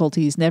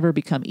difficulties never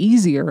become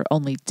easier,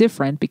 only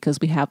different, because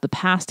we have the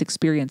past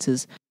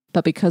experiences.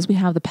 But because we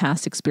have the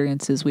past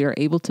experiences, we are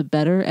able to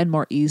better and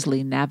more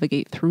easily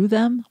navigate through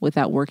them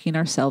without working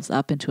ourselves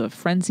up into a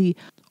frenzy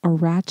or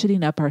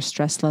ratcheting up our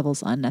stress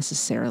levels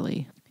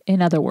unnecessarily. In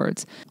other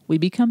words, we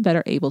become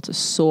better able to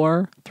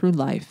soar through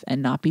life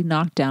and not be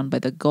knocked down by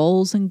the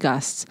gulls and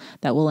gusts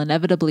that will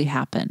inevitably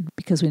happen,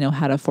 because we know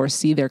how to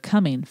foresee their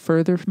coming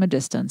further from a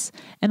distance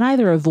and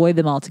either avoid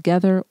them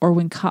altogether, or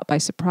when caught by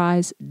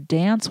surprise,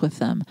 dance with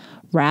them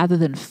rather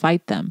than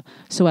fight them,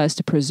 so as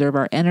to preserve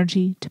our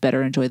energy to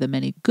better enjoy the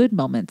many good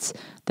moments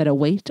that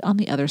await on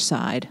the other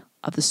side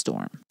of the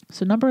storm.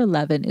 So number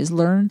 11 is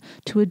learn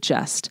to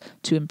adjust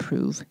to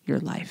improve your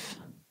life.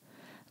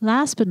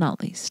 Last but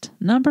not least,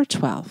 number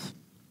 12.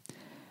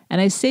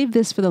 And I saved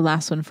this for the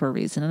last one for a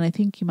reason, and I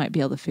think you might be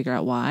able to figure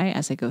out why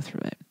as I go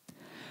through it.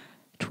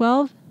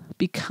 12,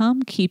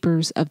 become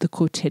keepers of the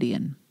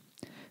quotidian.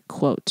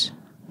 Quote,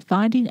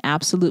 finding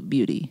absolute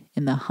beauty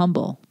in the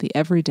humble, the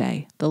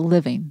everyday, the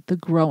living, the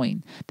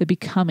growing, the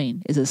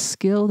becoming is a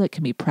skill that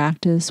can be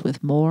practiced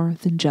with more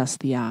than just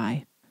the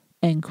eye.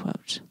 End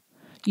quote.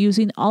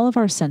 Using all of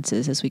our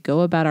senses as we go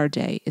about our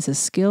day is a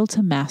skill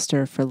to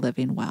master for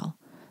living well.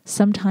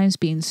 Sometimes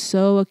being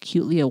so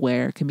acutely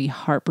aware can be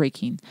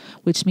heartbreaking,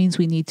 which means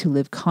we need to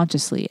live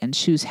consciously and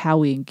choose how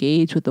we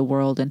engage with the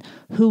world and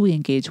who we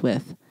engage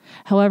with.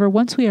 However,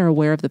 once we are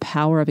aware of the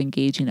power of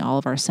engaging all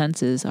of our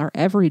senses, our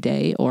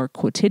everyday or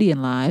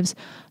quotidian lives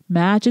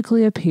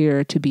magically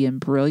appear to be in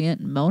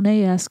brilliant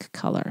Monet-esque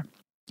color.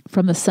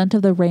 From the scent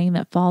of the rain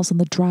that falls on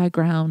the dry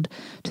ground,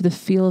 to the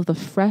feel of the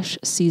fresh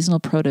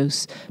seasonal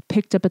produce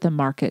picked up at the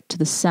market, to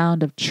the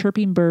sound of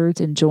chirping birds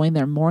enjoying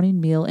their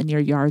morning meal in your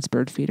yard's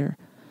bird feeder.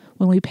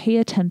 When we pay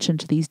attention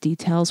to these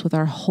details with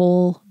our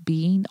whole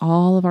being,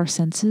 all of our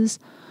senses,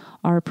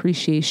 our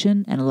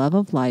appreciation and love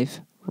of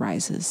life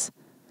rises.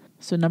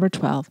 So number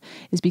 12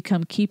 is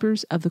become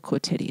keepers of the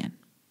quotidian.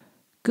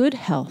 Good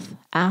health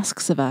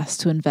asks of us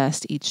to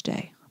invest each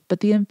day. But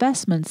the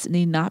investments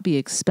need not be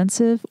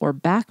expensive or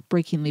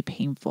back-breakingly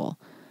painful.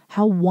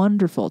 How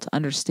wonderful to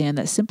understand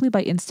that simply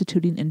by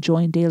instituting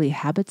enjoying daily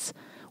habits,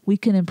 we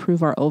can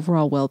improve our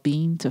overall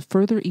well-being to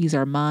further ease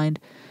our mind,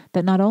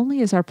 that not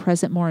only is our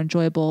present more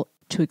enjoyable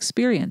to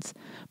experience,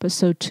 but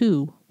so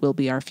too will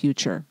be our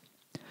future.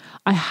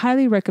 I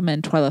highly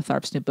recommend Twyla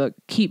Tharp's new book,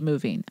 Keep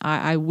Moving.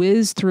 I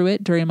whizzed through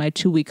it during my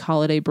 2-week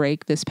holiday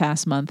break this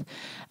past month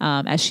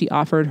as she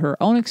offered her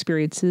own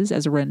experiences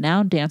as a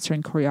renowned dancer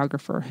and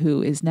choreographer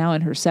who is now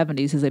in her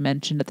 70s, as I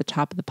mentioned at the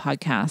top of the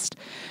podcast.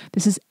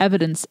 This is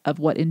evidence of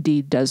what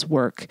indeed does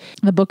work.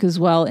 The book as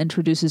well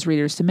introduces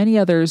readers to many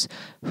others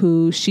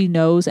who she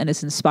knows and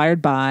is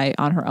inspired by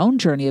on her own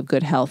journey of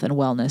good health and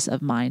wellness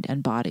of mind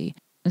and body.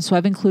 And so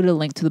I've included a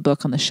link to the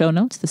book on the show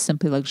notes,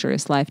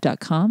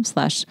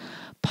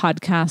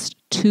 thesimplyluxuriouslife.com/podcast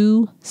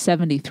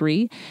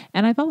 273.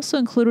 And I've also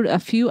included a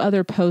few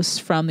other posts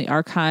from the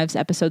archives,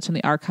 episodes from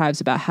the archives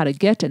about how to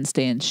get and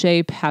stay in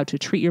shape, how to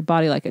treat your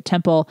body like a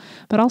temple,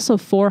 but also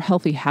 4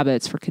 healthy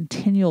habits for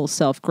continual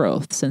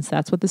self-growth, since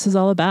that's what this is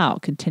all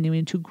about,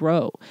 continuing to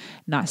grow,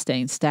 not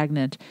staying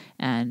stagnant,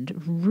 and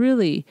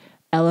really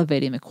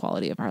elevating the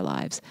quality of our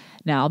lives.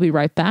 Now I'll be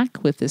right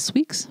back with this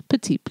week's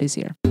Petit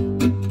Plaisir.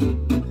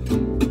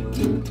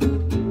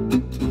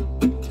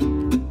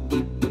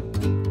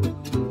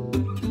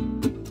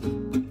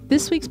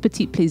 This week's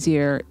Petit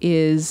Plaisir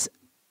is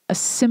a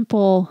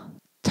simple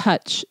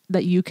touch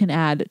that you can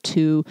add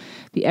to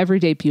the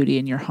everyday beauty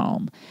in your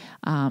home.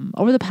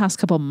 Over the past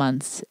couple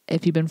months,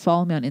 if you've been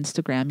following me on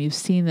Instagram, you've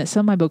seen that some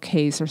of my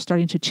bouquets are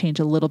starting to change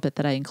a little bit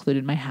that I include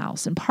in my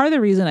house. And part of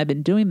the reason I've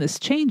been doing this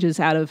change is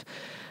out of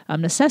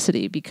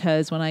necessity,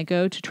 because when I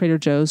go to Trader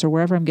Joe's or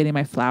wherever I'm getting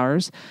my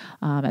flowers,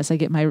 as I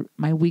get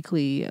my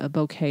weekly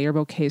bouquet or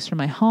bouquets from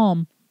my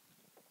home,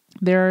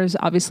 there's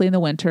obviously in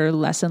the winter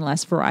less and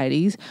less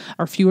varieties,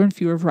 or fewer and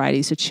fewer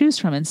varieties to choose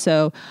from. And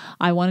so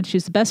I want to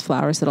choose the best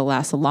flowers that'll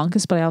last the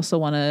longest, but I also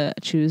want to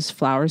choose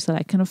flowers that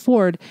I can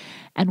afford.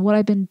 And what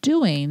I've been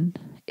doing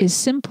is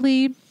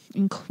simply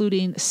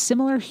including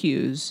similar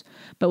hues,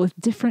 but with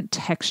different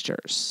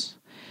textures.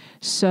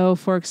 So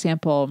for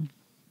example,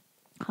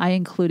 I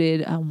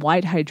included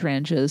white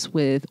hydrangeas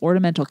with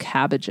ornamental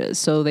cabbages.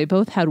 So they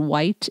both had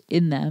white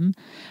in them,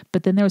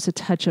 but then there was a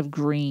touch of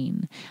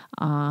green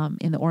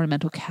in the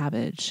ornamental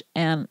cabbage.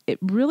 And it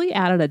really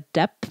added a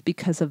depth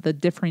because of the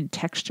different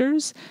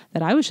textures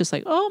that I was just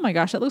like, oh my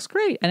gosh, that looks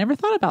great. I never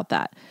thought about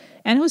that.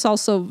 And it was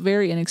also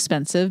very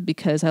inexpensive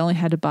because I only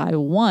had to buy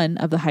one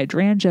of the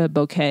hydrangea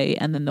bouquet,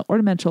 and then the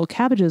ornamental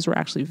cabbages were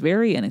actually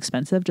very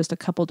inexpensive, just a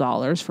couple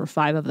dollars for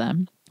 5 of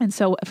them. And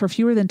so for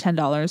fewer than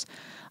 $10,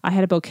 I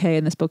had a bouquet,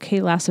 and this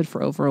bouquet lasted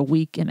for over a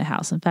week in the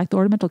house. In fact, the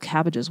ornamental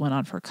cabbages went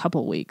on for a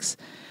couple weeks.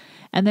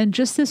 And then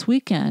just this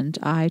weekend,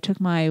 I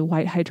took my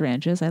white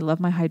hydrangeas. I love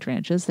my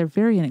hydrangeas. They're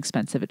very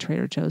inexpensive at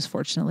Trader Joe's,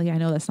 fortunately. I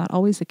know that's not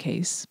always the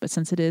case, but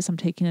since it is, I'm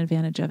taking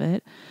advantage of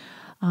it.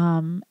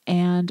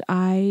 And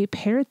I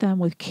paired them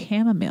with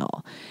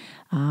chamomile,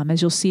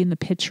 as you'll see in the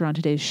picture on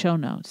today's show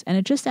notes. And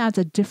it just adds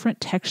a different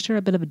texture,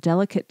 a bit of a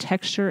delicate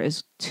texture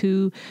as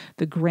to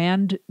the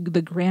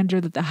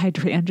grandeur that the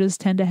hydrangeas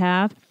tend to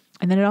have.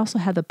 And then it also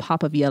had the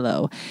pop of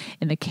yellow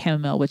in the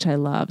chamomile, which I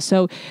love.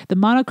 So the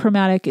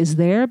monochromatic is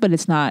there, but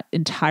it's not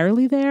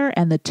entirely there.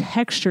 And the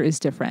texture is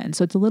different. And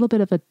so it's a little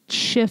bit of a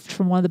shift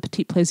from one of the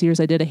Petit Plaisirs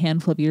I did a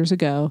handful of years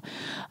ago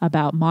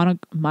about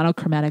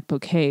monochromatic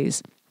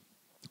bouquets.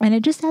 And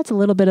it just adds a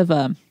little bit of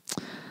a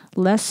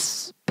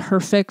less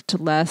perfect,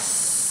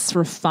 less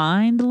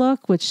refined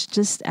look, which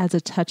just adds a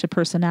touch of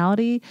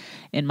personality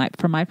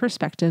from my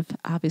perspective.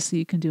 Obviously,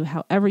 you can do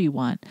however you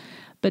want,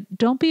 but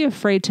don't be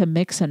afraid to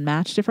mix and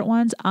match different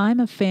ones.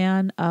 I'm a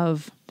fan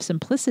of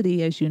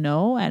simplicity, as you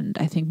know, and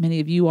I think many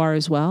of you are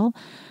as well.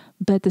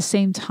 But at the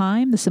same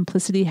time, the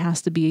simplicity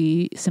has to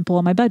be simple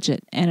on my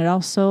budget. And it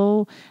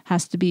also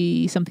has to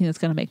be something that's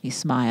going to make me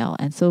smile.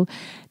 And so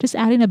just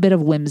adding a bit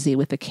of whimsy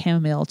with the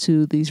chamomile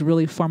to these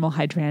really formal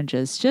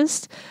hydrangeas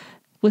just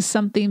was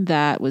something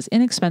that was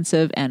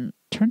inexpensive and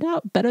turned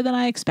out better than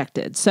I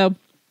expected. So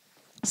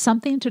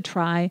something to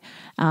try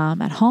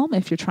at home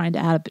if you're trying to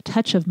add a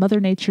touch of Mother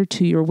Nature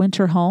to your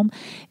winter home,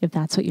 if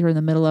that's what you're in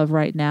the middle of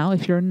right now.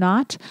 If you're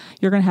not,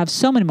 you're going to have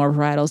so many more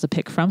varietals to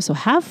pick from, so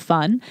have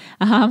fun.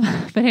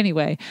 But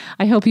anyway,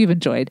 I hope you've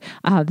enjoyed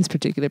this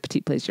particular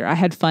Petit Plaisir. I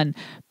had fun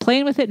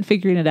playing with it and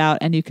figuring it out,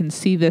 and you can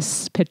see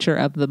this picture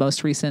of the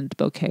most recent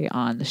bouquet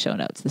on the show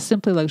notes,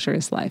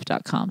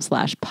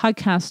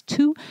 thesimplyluxuriouslife.com/podcast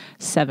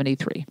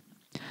 273.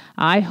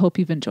 I hope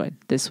you've enjoyed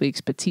this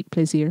week's Petit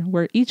Plaisir,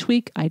 where each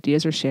week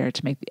ideas are shared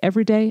to make the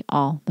everyday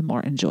all the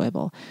more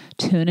enjoyable.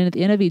 Tune in at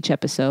the end of each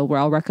episode where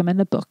I'll recommend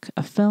a book,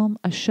 a film,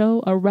 a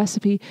show, a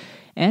recipe,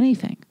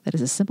 anything that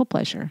is a simple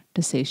pleasure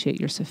to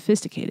satiate your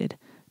sophisticated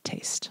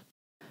taste.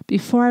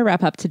 Before I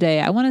wrap up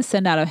today, I want to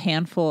send out a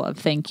handful of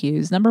thank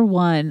yous. Number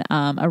one,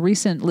 a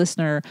recent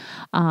listener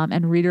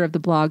and reader of the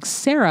blog,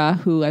 Sarah,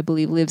 who I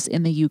believe lives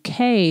in the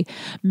UK,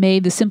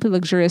 made the Simply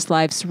Luxurious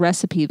Life's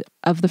recipe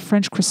of the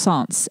French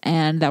croissants,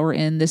 and that were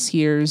in this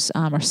year's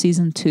or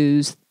season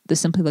 2's The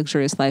Simply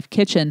Luxurious Life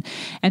Kitchen.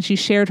 And she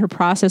shared her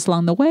process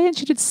along the way, and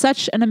she did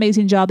such an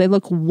amazing job. They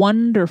look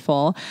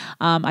wonderful.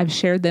 I've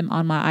shared them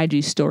on my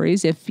IG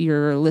stories if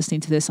you're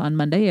listening to this on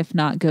Monday. If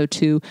not, go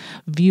to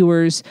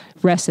Viewers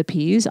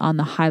Recipes on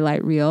the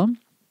highlight reel.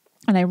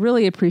 And I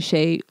really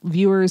appreciate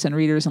viewers and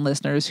readers and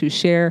listeners who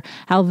share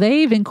how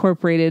they've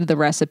incorporated the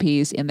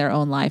recipes in their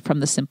own life from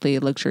the Simply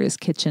Luxurious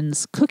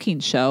Kitchen's cooking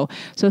show.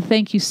 So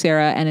thank you,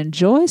 Sarah, and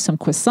enjoy some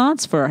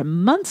croissants for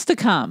months to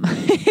come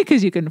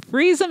because you can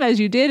freeze them as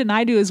you did, and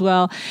I do as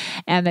well.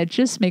 And that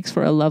just makes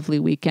for a lovely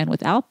weekend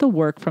without the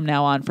work from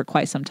now on for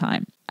quite some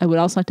time. I would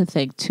also like to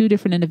thank 2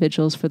 different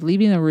individuals for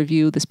leaving a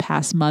review this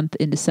past month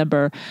in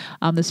December.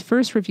 This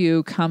first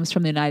review comes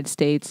from the United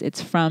States.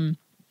 It's from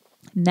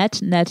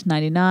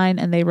Net99,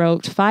 and they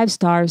wrote 5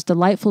 stars,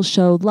 delightful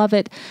show, love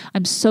it.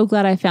 I'm so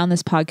glad I found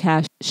this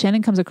podcast.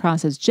 Shannon comes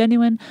across as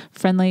genuine,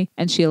 friendly,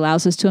 and she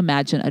allows us to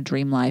imagine a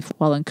dream life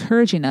while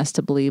encouraging us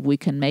to believe we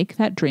can make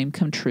that dream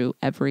come true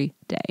every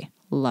day.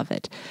 Love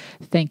it.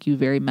 Thank you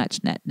very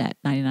much,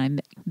 Net99.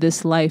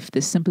 This life,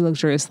 this Simply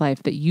Luxurious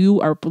life that you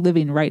are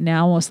living right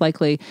now, most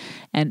likely,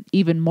 and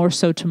even more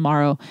so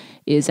tomorrow,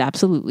 is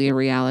absolutely a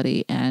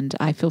reality. And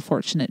I feel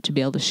fortunate to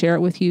be able to share it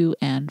with you.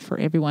 And for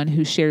everyone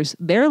who shares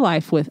their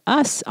life with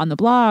us on the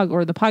blog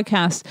or the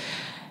podcast,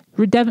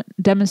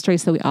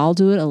 demonstrates that we all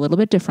do it a little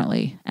bit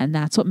differently. And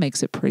that's what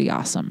makes it pretty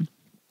awesome.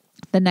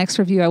 The next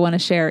review I want to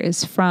share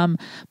is from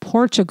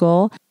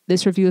Portugal.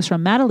 This review is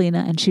from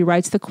Madalena, and she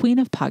writes, the Queen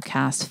of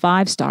Podcasts,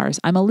 5 stars.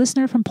 I'm a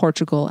listener from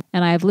Portugal,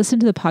 and I have listened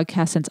to the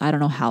podcast since I don't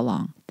know how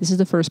long. This is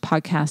the first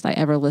podcast I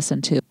ever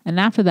listened to, and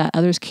after that,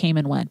 others came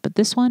and went, but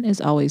this one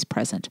is always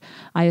present.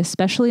 I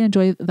especially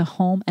enjoy the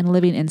home and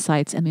living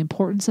insights and the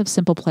importance of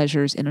simple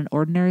pleasures in an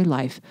ordinary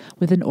life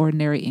with an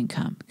ordinary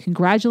income.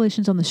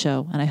 Congratulations on the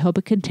show, and I hope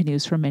it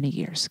continues for many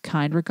years.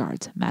 Kind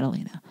regards,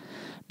 Madalena.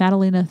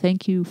 Madalena,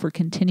 thank you for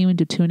continuing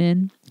to tune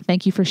in.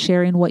 Thank you for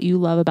sharing what you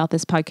love about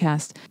this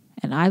podcast.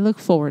 And I look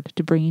forward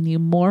to bringing you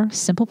more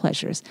simple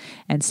pleasures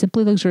and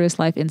Simply Luxurious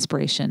Life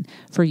inspiration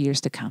for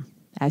years to come,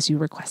 as you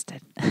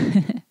requested.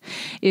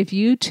 If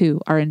you too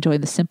are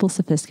enjoying the Simple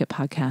Sophisticate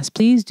podcast,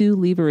 please do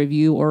leave a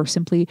review or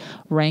simply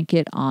rank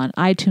it on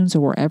iTunes or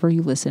wherever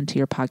you listen to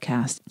your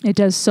podcast. It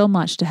does so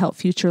much to help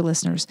future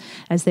listeners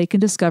as they can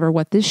discover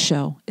what this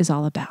show is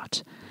all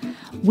about.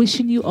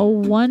 Wishing you a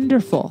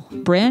wonderful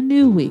brand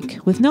new week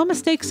with no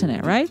mistakes in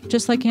it, right?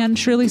 Just like Anne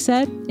Shirley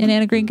said in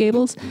Anne of Green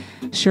Gables.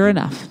 Sure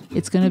enough,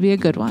 it's going to be a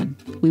good one.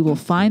 We will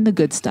find the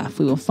good stuff.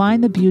 We will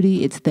find the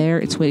beauty. It's there.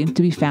 It's waiting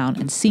to be found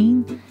and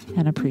seen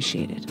and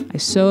appreciated. I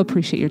so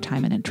appreciate your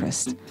time and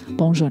interest.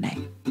 Bonne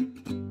journée.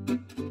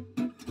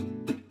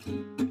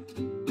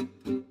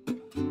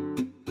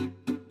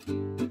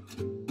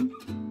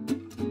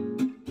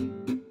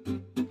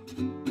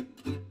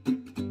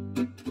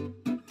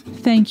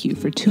 Thank you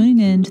for tuning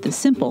in to the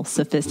Simple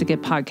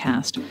Sophisticate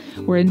podcast,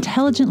 where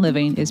intelligent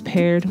living is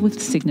paired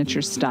with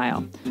signature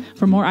style.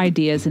 For more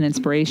ideas and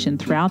inspiration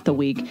throughout the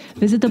week,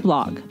 visit the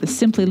blog,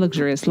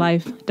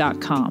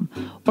 thesimplyluxuriouslife.com,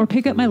 or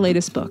pick up my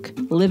latest book,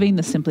 Living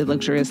the Simply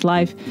Luxurious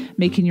Life,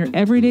 Making Your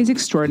Everydays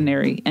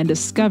Extraordinary and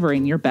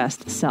Discovering Your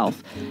Best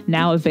Self,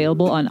 now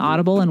available on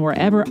Audible and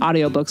wherever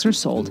audiobooks are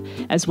sold,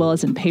 as well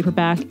as in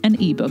paperback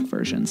and ebook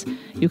versions.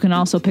 You can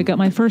also pick up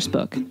my first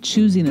book,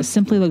 Choosing the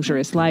Simply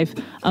Luxurious Life,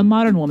 A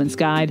Modern Woman's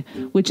Guide,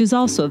 which is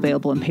also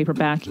available in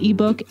paperback,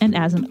 ebook, and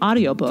as an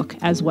audiobook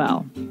as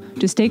well.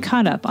 To stay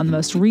caught up on the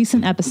most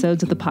recent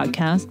episodes of the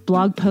podcast,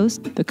 blog posts,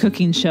 the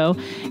cooking show,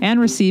 and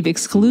receive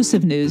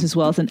exclusive news as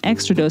well as an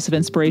extra dose of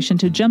inspiration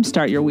to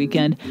jumpstart your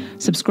weekend,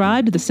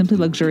 subscribe to the Simply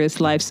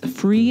Luxurious Life's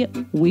free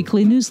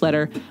weekly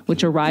newsletter,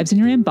 which arrives in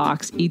your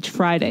inbox each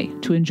Friday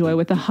to enjoy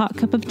with a hot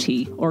cup of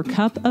tea or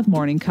cup of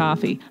morning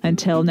coffee.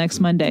 Until next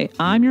Monday,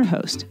 I'm your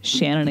host,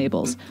 Shannon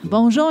Ables.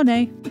 Bonne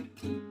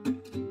journée!